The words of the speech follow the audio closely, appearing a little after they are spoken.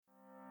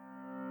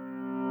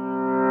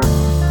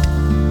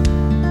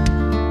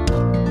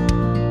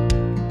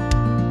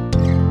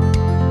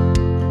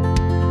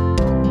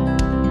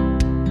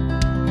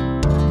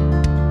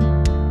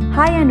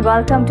and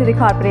welcome to the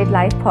Corporate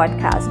Life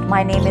Podcast.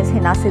 My name is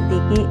Hina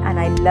Siddiqui and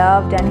I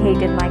loved and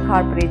hated my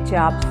corporate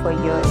jobs for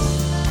years.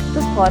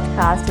 This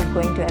podcast is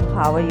going to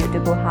empower you to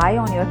go high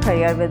on your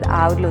career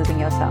without losing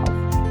yourself.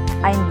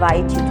 I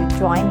invite you to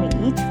join me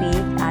each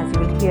week as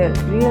you will hear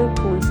real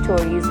cool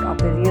stories of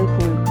the real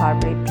cool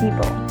corporate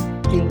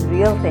people doing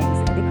real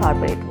things in the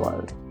corporate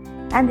world.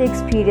 And the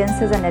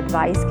experiences and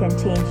advice can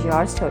change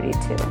your story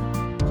too.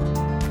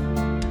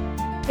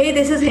 Hey,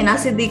 this is Hina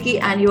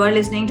Siddiqui and you are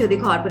listening to the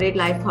Corporate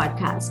Life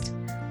Podcast.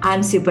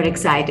 I'm super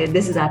excited.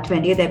 This is our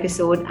 20th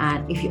episode,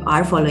 and if you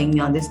are following me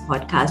on this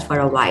podcast for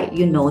a while,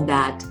 you know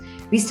that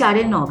we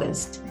started in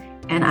August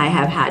and I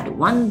have had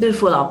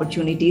wonderful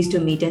opportunities to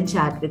meet and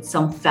chat with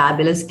some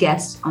fabulous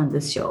guests on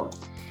this show.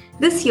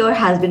 This year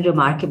has been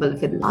remarkable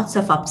with lots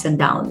of ups and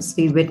downs.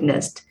 We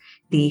witnessed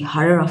the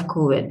horror of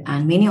COVID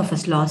and many of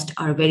us lost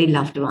our very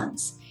loved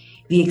ones.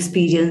 We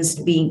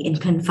experienced being in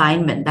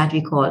confinement that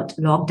we called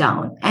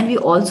lockdown. And we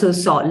also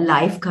saw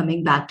life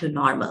coming back to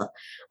normal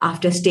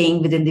after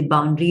staying within the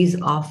boundaries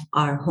of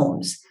our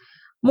homes.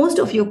 Most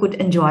of you could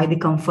enjoy the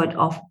comfort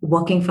of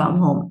working from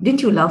home.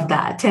 Didn't you love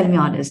that? Tell me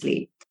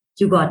honestly.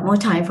 You got more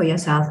time for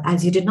yourself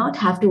as you did not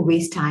have to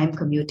waste time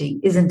commuting,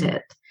 isn't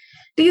it?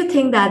 Do you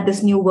think that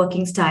this new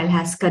working style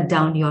has cut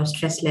down your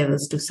stress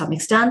levels to some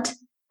extent?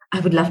 I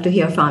would love to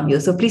hear from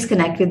you. So please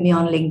connect with me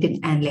on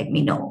LinkedIn and let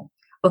me know.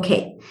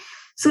 Okay.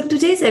 So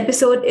today's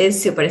episode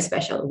is super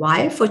special.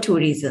 Why? For two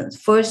reasons.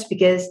 First,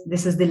 because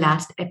this is the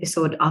last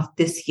episode of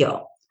this year.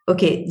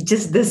 Okay,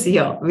 just this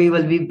year. We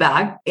will be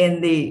back in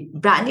the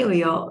brand new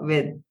year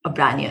with a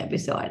brand new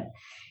episode.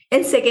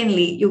 And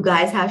secondly, you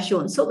guys have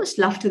shown so much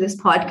love to this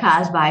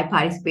podcast by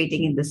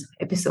participating in this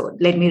episode.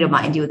 Let me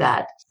remind you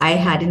that I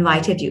had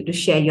invited you to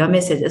share your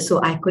messages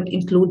so I could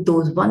include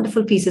those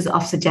wonderful pieces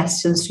of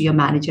suggestions to your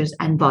managers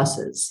and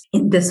bosses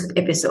in this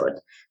episode.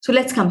 So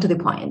let's come to the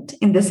point.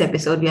 In this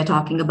episode, we are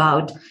talking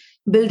about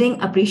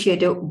building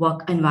appreciative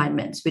work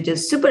environments, which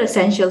is super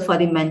essential for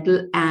the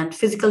mental and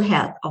physical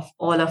health of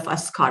all of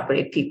us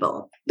corporate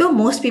people. Though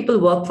most people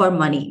work for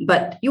money,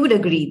 but you would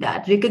agree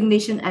that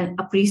recognition and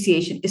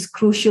appreciation is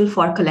crucial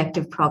for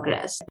collective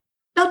progress.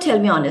 Now tell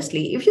me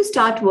honestly, if you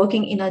start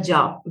working in a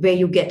job where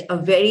you get a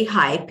very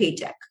high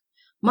paycheck,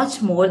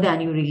 much more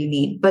than you really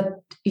need,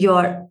 but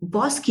your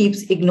boss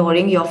keeps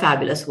ignoring your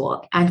fabulous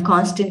work and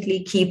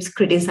constantly keeps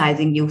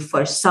criticizing you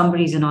for some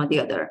reason or the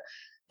other,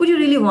 would you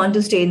really want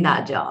to stay in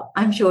that job?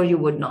 I'm sure you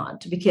would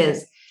not,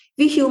 because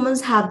we humans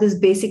have this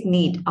basic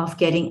need of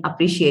getting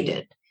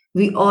appreciated.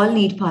 We all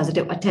need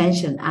positive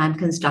attention and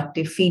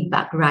constructive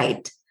feedback,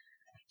 right?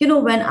 You know,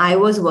 when I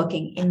was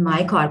working in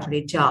my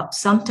corporate job,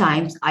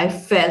 sometimes I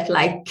felt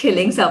like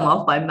killing some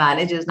of my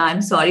managers. Now,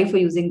 I'm sorry for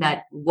using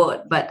that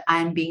word, but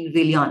I'm being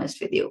really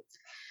honest with you.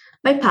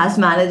 My past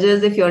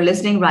managers, if you're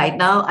listening right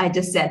now, I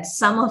just said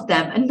some of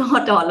them and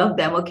not all of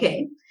them,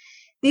 okay?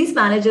 These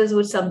managers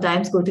would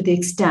sometimes go to the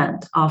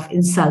extent of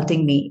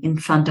insulting me in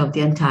front of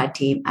the entire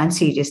team. And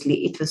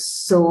seriously, it was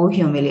so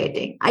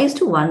humiliating. I used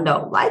to wonder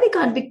why they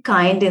can't be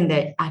kind in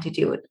their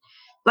attitude.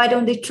 Why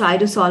don't they try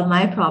to solve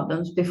my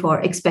problems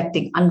before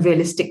expecting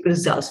unrealistic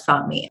results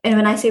from me? And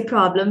when I say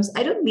problems,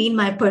 I don't mean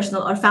my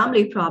personal or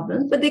family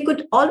problems, but they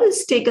could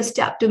always take a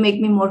step to make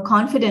me more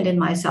confident in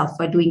myself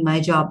for doing my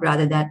job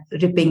rather than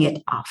ripping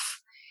it off.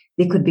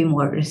 They could be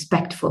more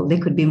respectful. They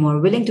could be more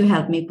willing to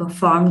help me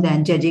perform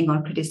than judging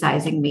or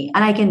criticizing me.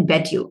 And I can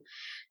bet you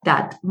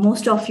that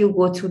most of you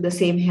go through the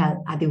same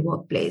hell at the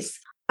workplace.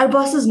 Our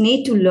bosses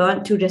need to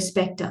learn to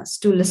respect us,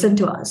 to listen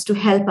to us, to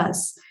help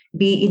us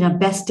be in a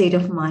best state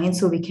of mind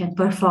so we can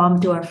perform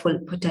to our full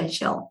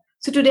potential.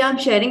 So today I'm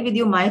sharing with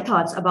you my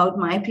thoughts about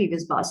my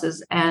previous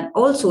bosses and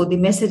also the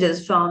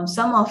messages from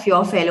some of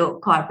your fellow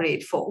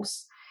corporate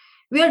folks.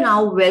 We are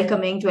now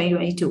welcoming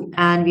 2022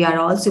 and we are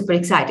all super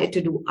excited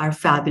to do our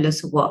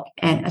fabulous work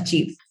and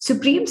achieve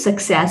supreme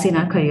success in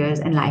our careers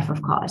and life,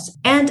 of course.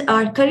 And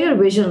our career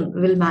vision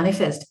will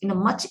manifest in a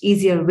much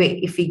easier way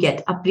if we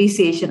get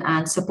appreciation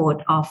and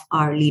support of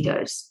our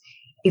leaders,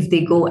 if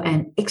they go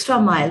an extra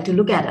mile to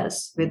look at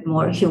us with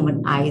more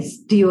human eyes.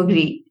 Do you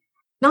agree?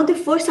 Now, the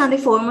first and the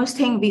foremost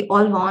thing we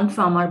all want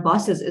from our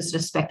bosses is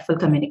respectful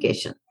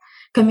communication.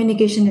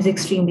 Communication is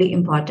extremely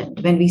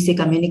important. When we say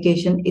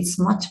communication, it's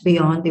much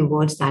beyond the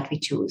words that we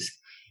choose.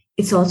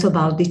 It's also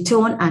about the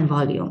tone and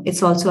volume.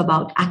 It's also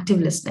about active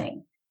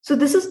listening. So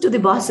this is to the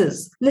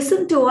bosses.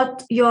 Listen to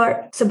what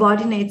your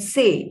subordinates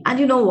say. And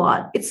you know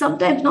what? It's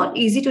sometimes not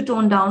easy to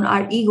tone down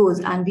our egos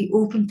and be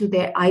open to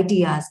their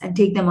ideas and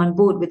take them on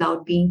board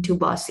without being too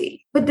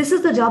bossy. But this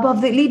is the job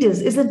of the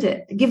leaders, isn't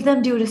it? Give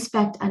them due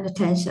respect and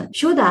attention.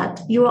 Show that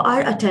you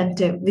are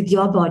attentive with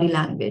your body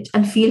language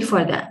and feel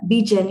for them.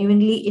 Be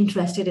genuinely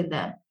interested in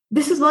them.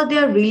 This is what they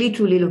are really,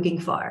 truly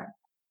looking for.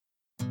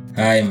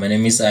 Hi, my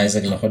name is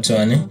Isaac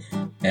Lahotwane,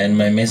 and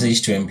my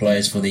message to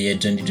employers for the year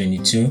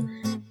 2022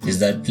 is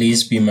that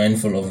please be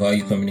mindful of how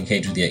you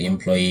communicate with your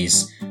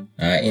employees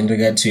in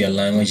regard to your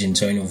language and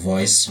tone of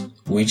voice,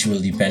 which will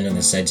depend on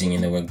the setting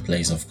in the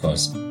workplace, of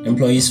course.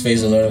 Employees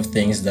face a lot of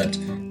things that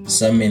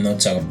some may not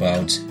talk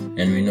about,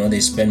 and we know they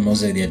spend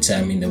most of their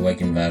time in the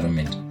work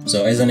environment.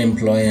 So as an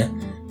employer,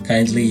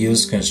 kindly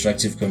use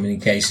constructive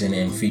communication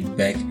and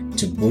feedback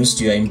to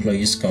boost your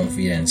employees'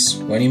 confidence.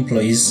 When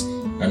employees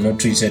are not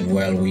treated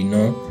well, we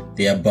know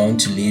they are bound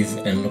to leave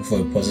and look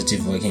for a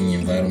positive working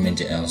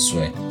environment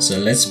elsewhere. So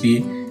let's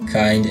be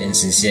kind and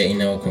sincere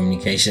in our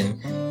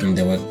communication in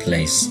the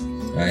workplace.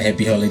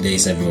 Happy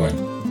holidays,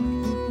 everyone.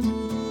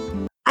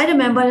 I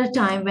remember a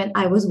time when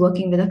I was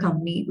working with a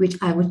company, which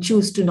I would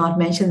choose to not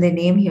mention their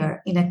name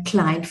here, in a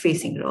client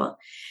facing role.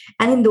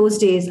 And in those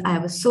days, I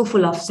was so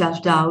full of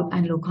self doubt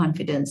and low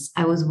confidence.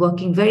 I was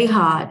working very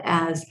hard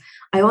as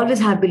I always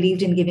had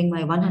believed in giving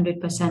my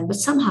 100%, but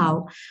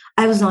somehow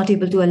I was not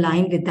able to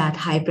align with that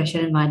high pressure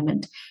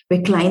environment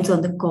where clients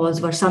on the calls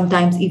were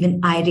sometimes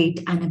even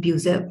irate and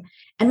abusive.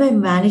 And my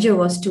manager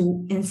was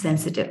too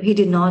insensitive. He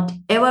did not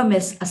ever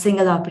miss a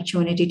single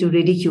opportunity to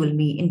ridicule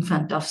me in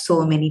front of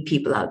so many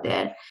people out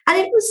there. And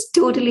it was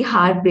totally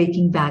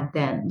heartbreaking back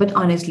then. But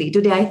honestly,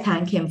 today I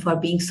thank him for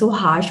being so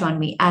harsh on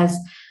me. As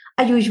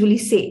I usually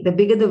say, the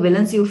bigger the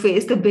villains you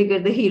face, the bigger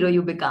the hero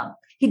you become.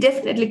 He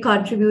definitely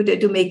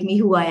contributed to make me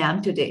who I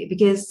am today,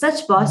 because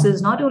such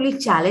bosses not only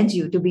challenge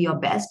you to be your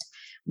best,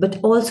 but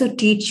also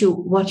teach you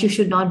what you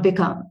should not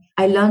become.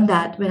 I learned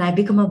that when I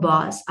become a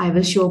boss, I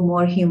will show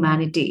more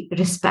humanity,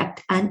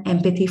 respect, and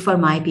empathy for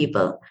my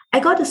people. I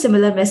got a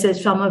similar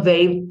message from a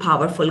very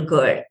powerful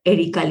girl,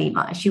 Erika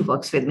Lima. She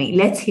works with me.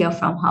 Let's hear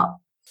from her.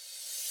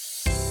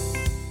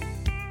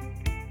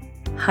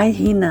 Hi,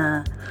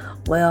 Hina.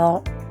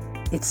 Well,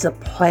 it's a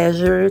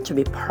pleasure to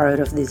be part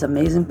of this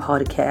amazing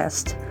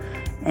podcast.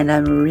 And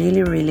I'm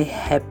really, really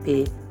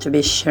happy to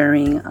be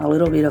sharing a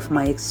little bit of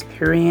my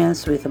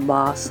experience with the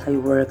boss I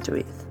worked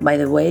with. By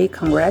the way,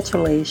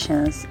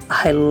 congratulations.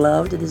 I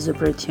loved this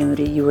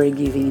opportunity you were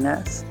giving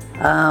us.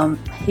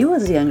 He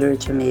was younger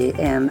to me,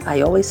 and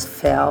I always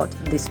felt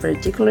this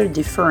particular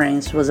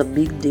difference was a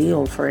big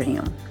deal for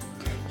him.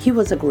 He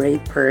was a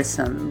great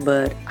person,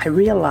 but I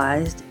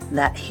realized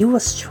that he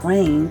was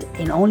trained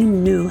and only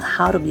knew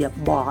how to be a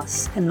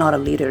boss and not a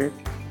leader.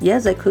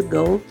 Yes, I could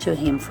go to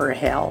him for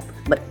help,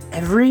 but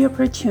every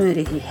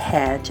opportunity he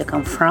had to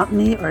confront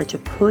me or to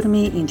put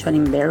me into an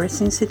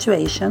embarrassing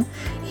situation,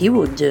 he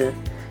would do.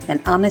 And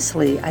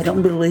honestly, I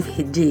don't believe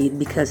he did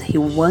because he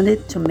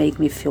wanted to make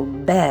me feel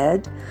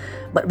bad,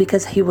 but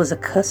because he was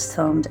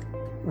accustomed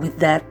with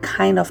that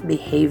kind of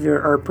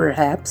behavior, or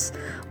perhaps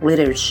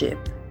leadership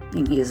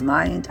in his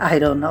mind. I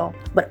don't know.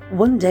 But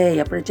one day,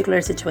 a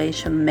particular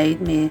situation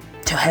made me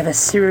to have a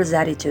serious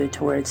attitude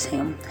towards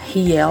him.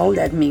 He yelled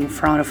at me in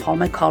front of all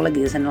my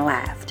colleagues and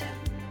laughed.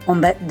 On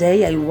that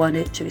day, I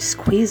wanted to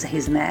squeeze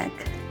his neck.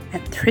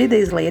 And 3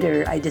 days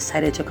later, I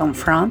decided to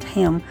confront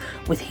him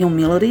with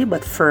humility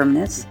but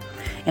firmness.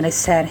 And I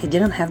said he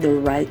didn't have the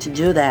right to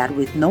do that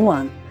with no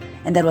one.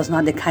 And that was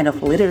not the kind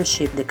of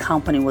leadership the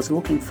company was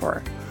looking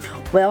for.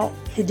 Well,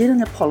 he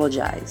didn't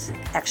apologize.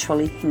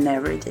 Actually, he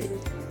never did.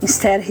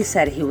 Instead, he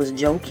said he was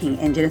joking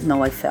and didn't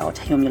know I felt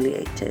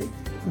humiliated.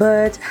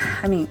 But,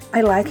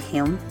 I like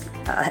him.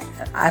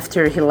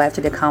 After he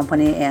left the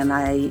company, and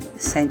I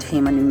sent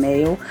him an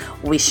email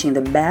wishing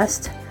the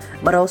best,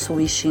 but also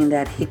wishing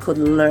that he could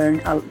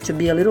learn to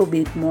be a little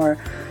bit more,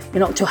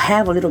 to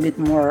have a little bit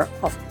more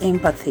of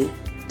empathy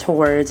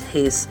towards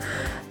his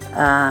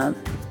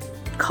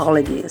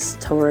colleagues,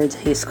 towards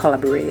his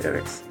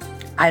collaborators.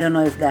 I don't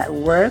know if that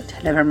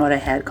worked. Never mind, I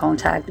had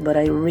contact, but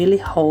I really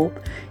hope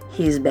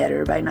he's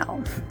better by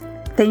now.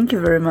 Thank you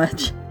very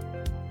much.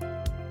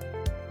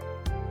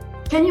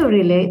 Can you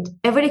relate?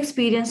 Ever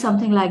experience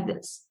something like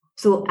this?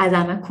 So, as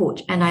I'm a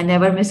coach and I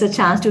never miss a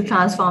chance to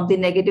transform the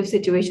negative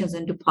situations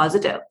into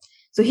positive.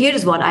 So, here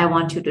is what I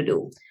want you to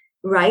do.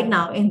 Right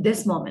now, in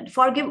this moment,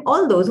 forgive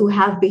all those who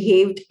have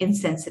behaved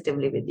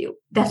insensitively with you.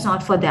 That's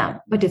not for them,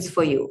 but it's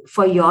for you,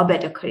 for your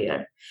better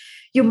career.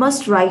 You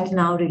must right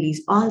now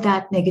release all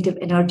that negative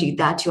energy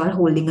that you are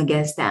holding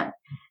against them,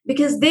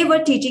 because they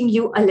were teaching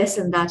you a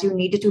lesson that you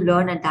needed to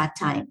learn at that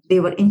time. They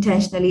were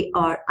intentionally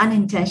or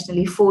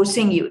unintentionally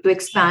forcing you to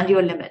expand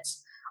your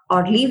limits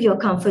or leave your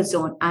comfort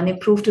zone and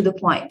improve to the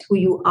point who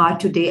you are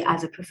today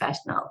as a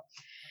professional.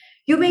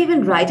 You may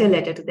even write a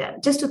letter to them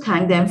just to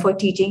thank them for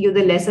teaching you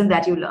the lesson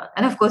that you learned.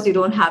 And of course, you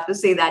don't have to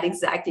say that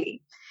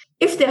exactly.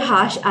 If their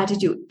harsh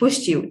attitude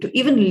pushed you to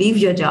even leave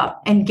your job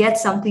and get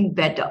something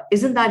better,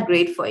 isn't that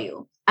great for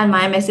you? And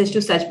my message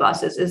to such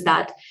bosses is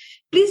that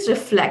please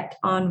reflect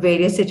on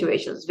various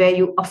situations where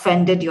you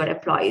offended your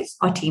employees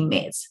or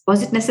teammates.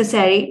 Was it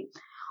necessary?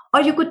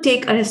 Or you could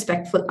take a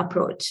respectful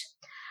approach.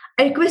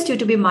 I request you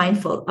to be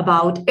mindful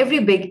about every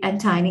big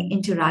and tiny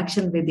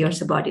interaction with your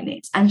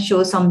subordinates and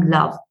show some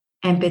love,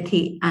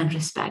 empathy, and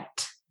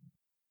respect.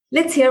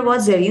 Let's hear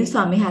what Zareen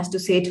Swami has to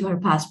say to her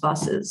past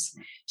bosses.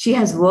 She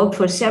has worked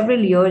for several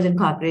years in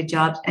corporate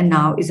jobs and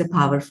now is a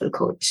powerful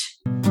coach.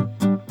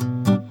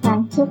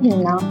 Thank you,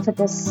 Hina, for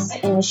this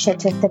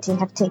initiative that you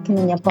have taken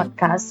in your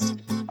podcast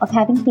of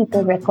having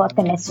people record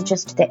their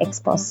messages to their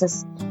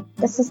ex-bosses.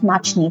 This is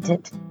much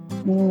needed.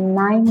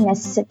 My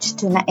message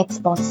to my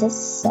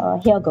ex-bosses,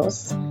 here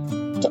goes.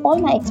 To all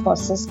my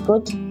ex-bosses,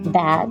 good,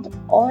 bad,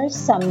 or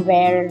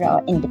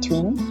somewhere in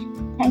between,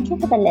 Thank you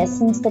for the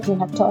lessons that you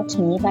have taught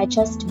me by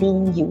just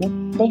being you.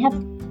 They have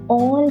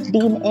all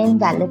been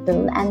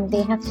invaluable and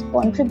they have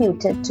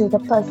contributed to the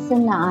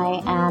person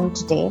I am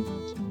today.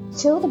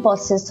 To the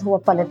bosses who are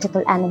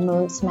political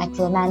animals,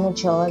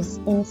 micromanagers,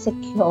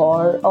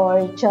 insecure,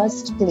 or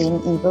just plain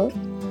evil,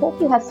 hope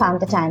you have found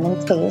the time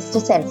and space to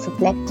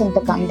self-reflect and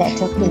become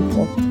better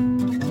people.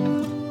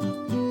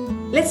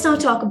 Let's now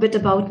talk a bit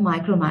about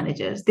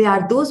micromanagers. They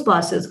are those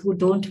bosses who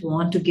don't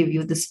want to give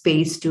you the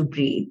space to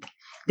breathe.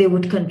 They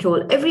would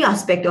control every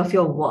aspect of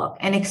your work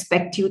and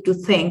expect you to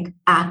think,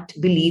 act,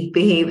 believe,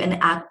 behave,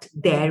 and act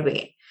their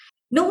way.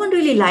 No one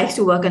really likes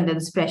to work under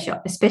this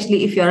pressure,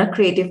 especially if you're a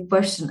creative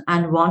person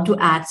and want to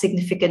add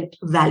significant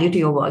value to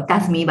your work.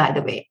 That's me, by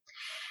the way.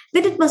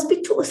 Then it must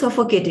be too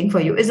suffocating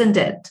for you, isn't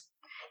it?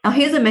 Now,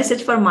 here's a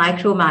message for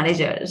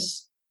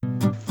micromanagers.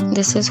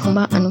 This is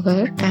Huma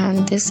Anwar,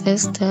 and this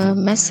is the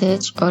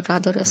message, or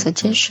rather a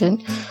suggestion,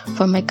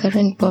 for my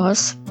current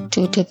boss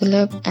to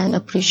develop an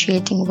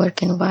appreciating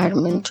work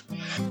environment.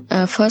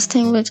 First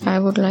thing which I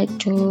would like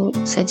to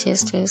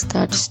suggest is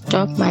that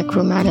stop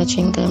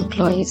micromanaging the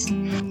employees.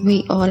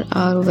 We all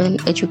are well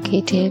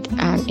educated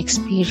and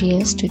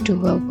experienced to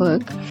do our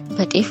work,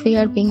 but if we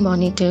are being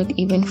monitored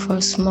even for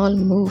a small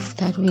move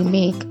that we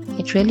make,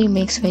 it really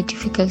makes it very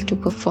difficult to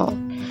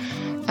perform.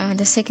 And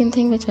the second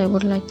thing which I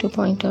would like to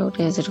point out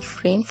is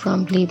refrain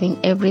from believing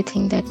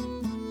everything that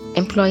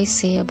employees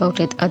say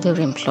about other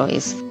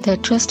employees. Their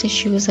trust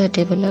issues are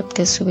developed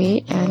this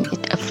way and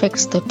it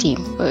affects the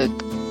teamwork.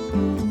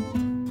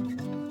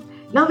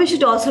 Now, we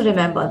should also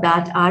remember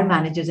that our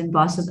managers and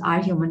bosses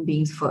are human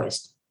beings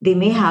first. They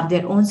may have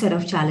their own set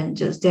of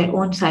challenges, their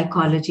own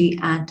psychology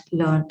and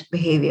learned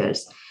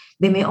behaviors.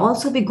 They may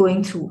also be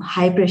going through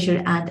high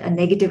pressure and a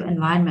negative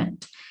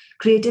environment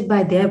created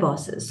by their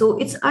bosses. So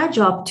it's our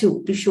job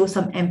too to show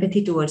some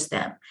empathy towards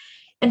them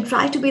and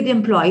try to be the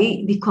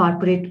employee the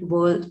corporate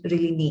world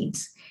really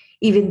needs.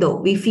 Even though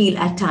we feel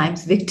at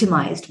times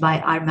victimized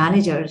by our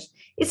managers,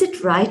 is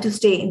it right to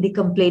stay in the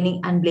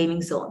complaining and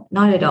blaming zone?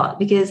 Not at all,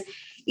 because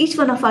each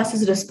one of us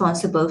is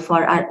responsible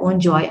for our own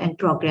joy and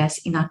progress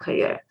in our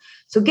career.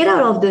 So get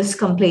out of this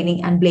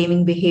complaining and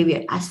blaming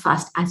behavior as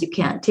fast as you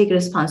can. Take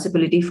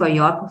responsibility for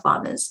your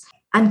performance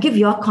and give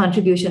your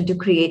contribution to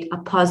create a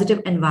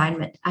positive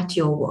environment at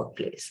your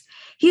workplace.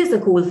 Here's the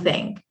cool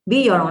thing.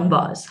 Be your own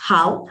boss.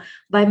 How?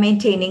 By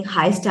maintaining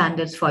high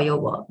standards for your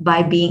work,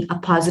 by being a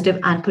positive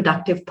and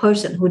productive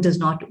person who does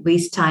not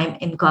waste time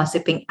in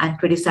gossiping and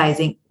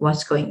criticizing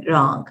what's going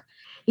wrong.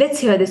 Let's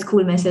hear this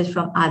cool message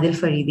from Adil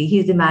Faridi.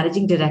 He's the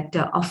managing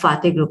director of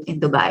Fateh Group in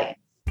Dubai.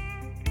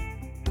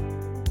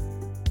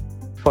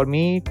 For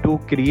me, to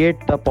create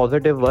a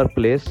positive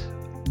workplace,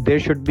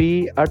 there should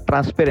be a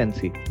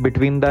transparency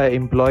between the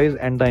employees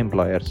and the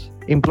employers.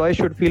 Employees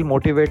should feel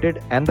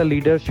motivated and the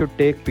leaders should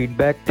take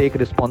feedback, take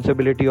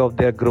responsibility of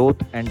their growth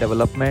and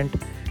development,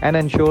 and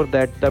ensure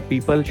that the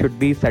people should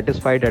be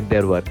satisfied at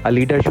their work. A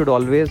leader should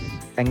always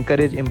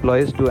encourage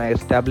employees to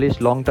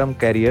establish long-term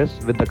careers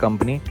with the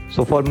company.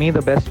 So for me,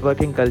 the best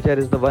working culture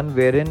is the one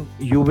wherein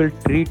you will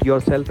treat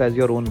yourself as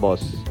your own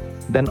boss.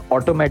 Then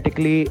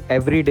automatically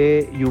every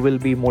day you will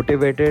be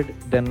motivated,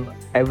 then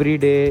every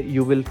day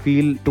you will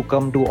feel to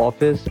come to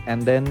office,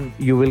 and then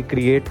you will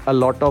create a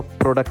lot of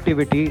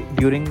productivity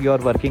during your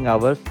working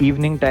hours.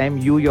 Evening time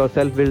you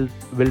yourself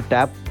will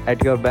tap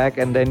at your back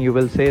and then you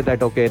will say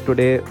that, okay,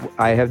 today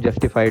I have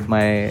justified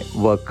my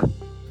work.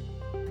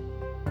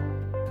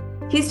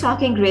 He's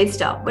talking great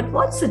stuff, but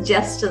what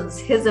suggestions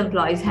his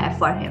employees have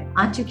for him?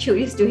 Aren't you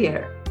curious to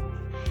hear?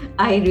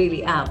 I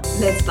really am.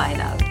 Let's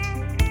find out.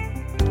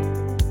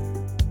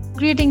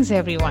 Greetings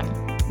everyone,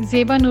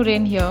 Zeba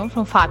Nurain here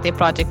from Fateh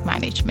Project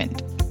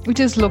Management, which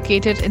is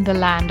located in the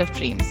land of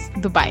dreams,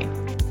 Dubai.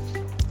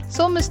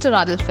 So Mr.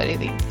 Adil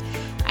Faridi,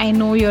 I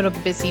know you're a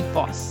busy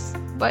boss,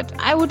 but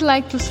I would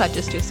like to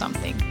suggest you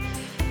something.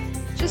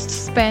 Just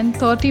spend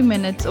 30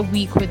 minutes a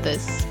week with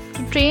us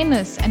to train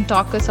us and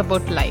talk us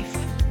about life,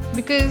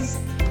 because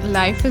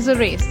life is a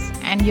race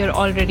and you're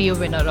already a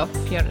winner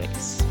of your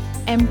race.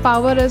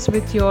 Empower us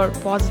with your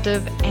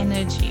positive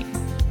energy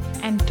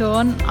and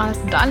turn our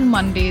dull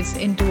Mondays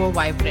into a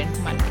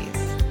vibrant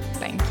Mondays.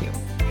 Thank you.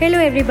 Hello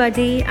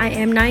everybody, I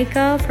am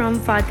Naika from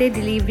Fateh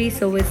Delivery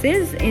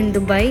Services in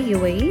Dubai,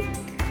 UAE.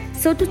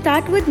 So to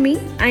start with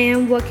me, I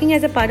am working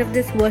as a part of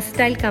this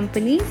versatile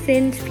company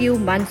since few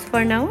months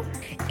for now.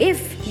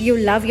 If you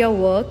love your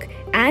work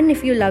and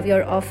if you love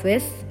your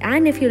office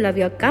and if you love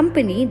your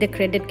company, the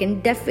credit can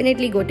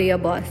definitely go to your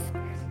boss.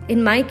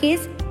 In my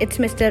case, it's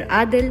Mr.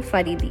 Adil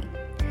Faridi.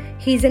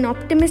 He's an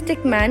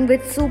optimistic man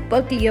with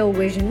super clear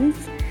visions.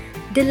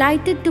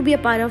 Delighted to be a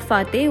part of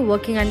Fateh,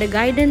 working under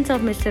guidance of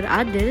Mr.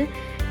 Adil.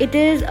 It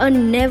is a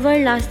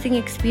never-lasting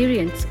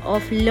experience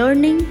of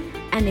learning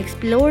and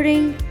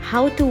exploring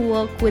how to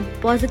work with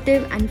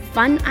positive and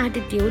fun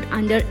attitude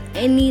under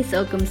any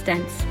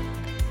circumstance.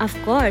 Of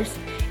course,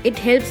 it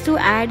helps to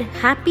add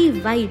happy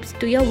vibes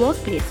to your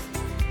workplace.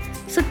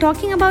 So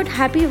talking about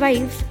happy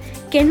vibes,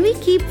 can we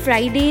keep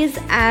Fridays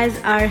as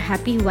our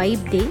happy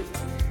vibe day?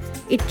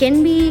 It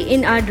can be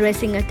in our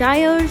dressing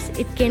attires,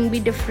 it can be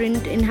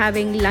different in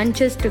having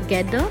lunches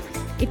together,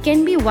 it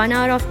can be 1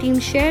 hour of team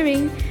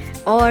sharing,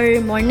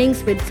 or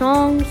mornings with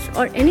songs,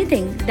 or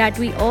anything that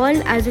we all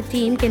as a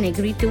team can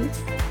agree to,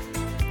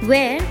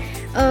 where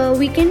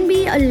we can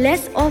be a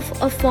less of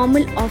a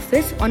formal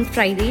office on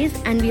Fridays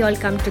and we all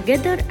come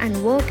together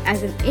and work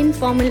as an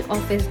informal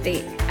office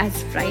day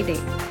as Friday.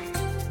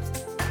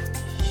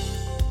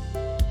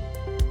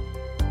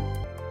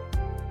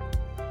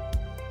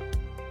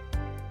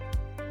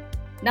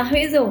 Now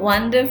here's a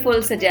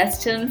wonderful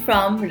suggestion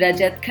from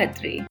Rajat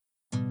Khatri.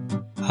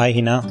 Hi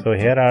Hina. So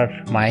here are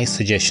my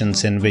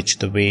suggestions in which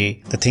the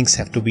way the things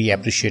have to be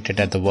appreciated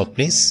at the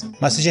workplace.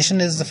 My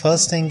suggestion is, the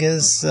first thing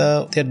is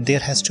there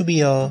has to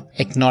be a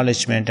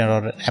acknowledgement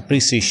or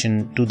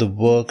appreciation to the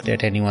work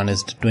that anyone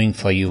is doing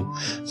for you.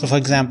 So for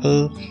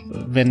example,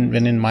 when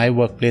in my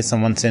workplace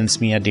someone sends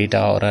me a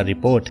data or a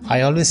report,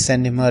 I always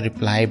send him a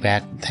reply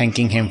back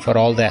thanking him for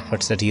all the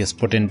efforts that he has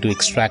put in to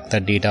extract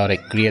that data or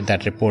create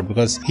that report,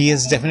 because he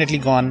has definitely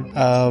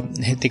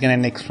taken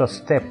an extra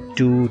step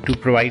to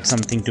provide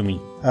something to me.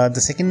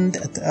 The second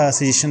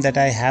suggestion that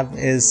I have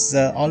is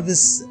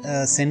always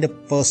send a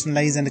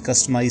personalized and a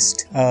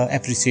customized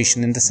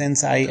appreciation. In the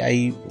sense,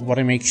 what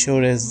I make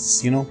sure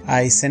is,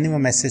 I send him a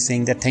message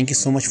saying that thank you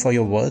so much for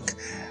your work.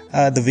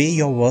 The way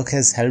your work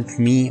has helped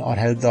me or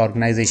helped the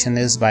organization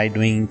is by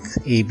doing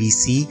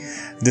ABC.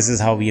 This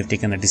is how we have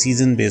taken a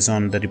decision based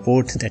on the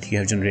report that you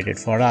have generated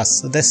for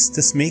us. So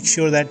this makes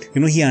sure that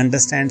he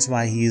understands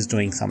why he is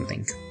doing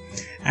something.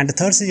 And the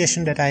third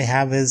suggestion that I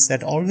have is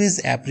that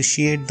always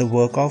appreciate the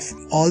work of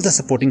all the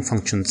supporting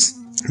functions.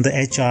 The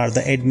HR,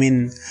 the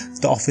admin,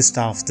 the office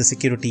staff, the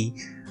security.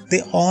 They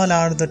all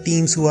are the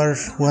teams who are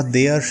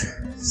there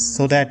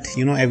so that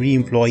every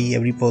employee,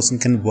 every person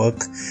can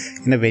work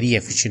in a very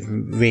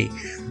efficient way.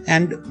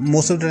 And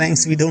most of the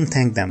times we don't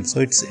thank them. So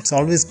it's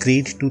always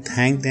great to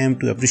thank them,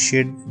 to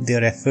appreciate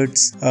their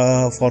efforts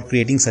for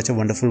creating such a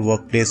wonderful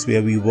workplace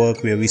where we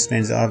work, where we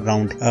spend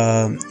around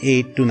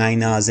 8 to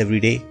 9 hours every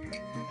day.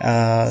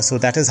 So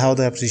that is how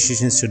the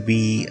appreciation should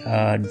be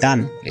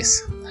done.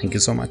 Yes, thank you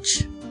so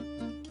much.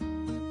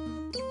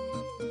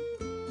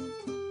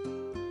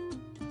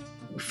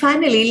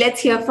 Finally,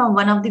 let's hear from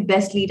one of the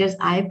best leaders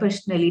I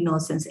personally know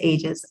since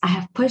ages. I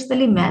have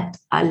personally met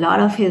a lot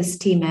of his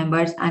team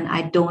members, and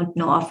I don't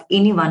know of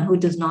anyone who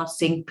does not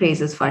sing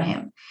praises for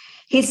him.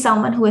 He's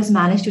someone who has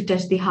managed to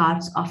touch the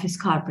hearts of his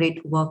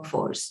corporate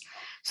workforce.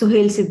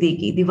 Suhail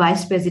Siddiqui, the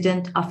vice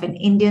president of an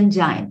Indian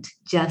giant,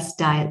 Just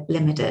Dial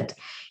Limited.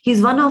 He's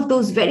one of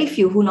those very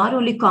few who not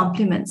only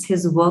complements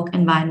his work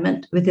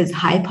environment with his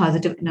high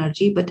positive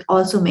energy, but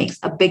also makes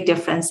a big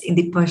difference in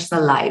the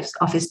personal lives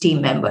of his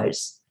team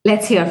members.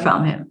 Let's hear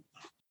from him.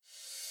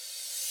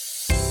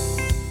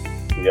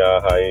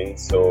 Yeah, hi.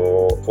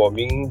 So for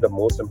me, the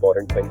most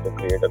important thing to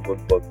create a good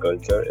work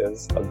culture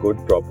is a good,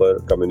 proper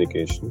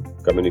communication.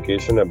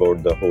 Communication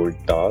about the whole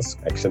task,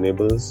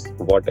 actionables,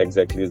 what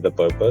exactly is the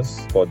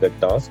purpose for that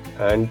task.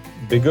 And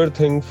bigger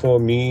thing for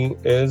me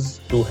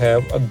is to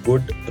have a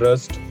good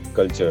trust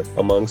culture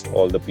amongst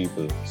all the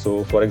people.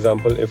 So for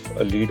example, if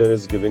a leader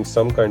is giving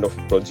some kind of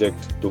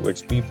project to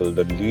its people,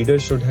 the leader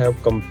should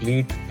have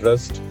complete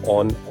trust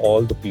on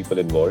all the people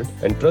involved.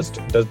 And trust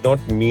does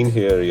not mean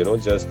here,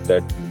 just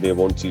that they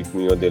won't cheat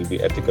me or they'll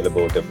be ethical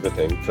about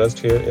everything. Trust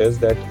here is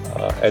that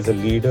as a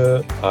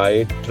leader,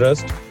 I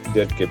trust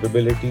their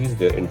capabilities,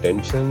 their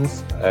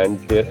intentions, and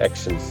their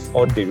actions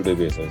on day-to-day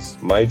basis.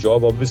 My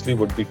job obviously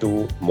would be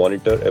to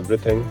monitor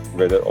everything,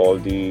 whether all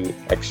the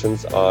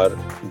actions are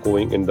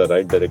going in the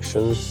right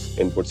directions,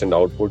 inputs and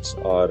outputs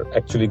are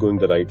actually going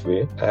the right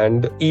way.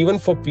 And even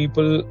for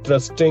people,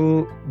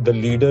 trusting the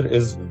leader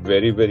is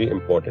very, very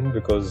important,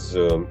 because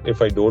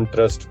if I don't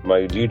trust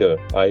my leader,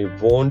 I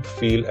won't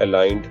feel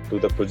aligned to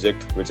the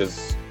project which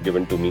is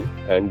given to me.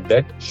 And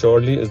that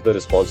surely is the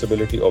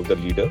responsibility of the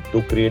leader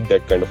to create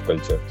that kind of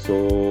culture.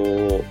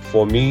 So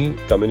for me,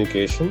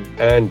 communication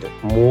and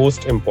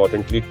most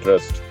importantly,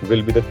 trust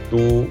will be the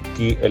two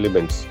key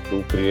elements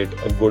to create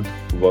a good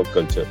work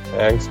culture.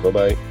 Thanks.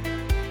 Bye-bye.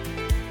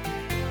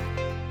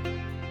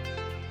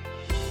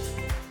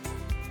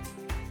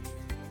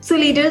 So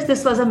leaders,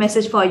 this was a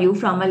message for you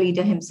from a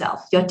leader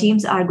himself. Your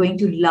teams are going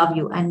to love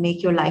you and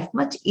make your life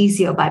much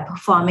easier by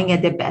performing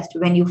at their best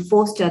when you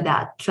foster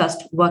that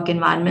trust work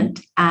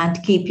environment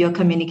and keep your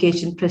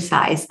communication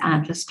precise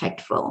and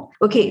respectful.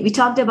 Okay, we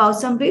talked about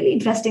some really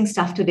interesting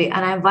stuff today,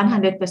 and I'm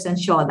 100%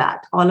 sure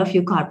that all of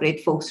you corporate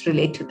folks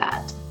relate to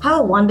that. Have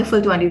a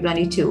wonderful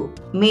 2022.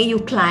 May you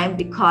climb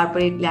the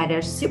corporate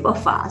ladder super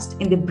fast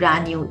in the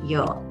brand new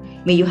year.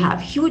 May you have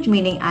huge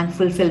meaning and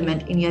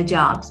fulfillment in your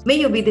jobs. May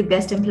you be the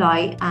best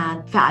employee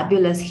and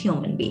fabulous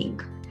human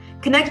being.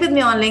 Connect with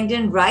me on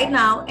LinkedIn right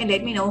now and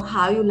let me know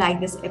how you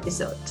like this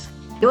episode.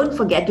 Don't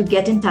forget to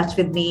get in touch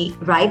with me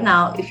right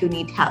now if you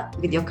need help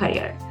with your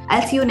career.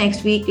 I'll see you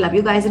next week. Love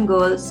you guys and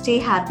girls. Stay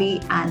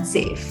happy and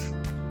safe.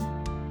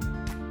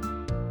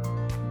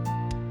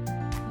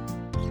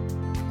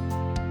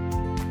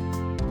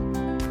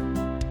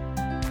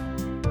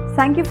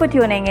 Thank you for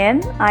tuning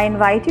in. I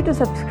invite you to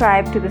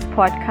subscribe to this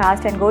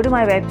podcast and go to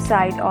my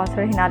website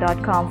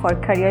authorhina.com for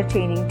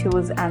career-changing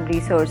tools and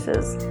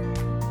resources.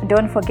 And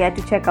don't forget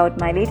to check out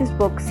my latest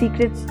book,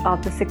 Secrets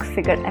of the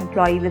Six-Figure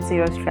Employee with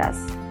Zero Stress.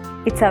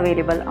 It's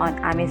available on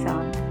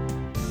Amazon.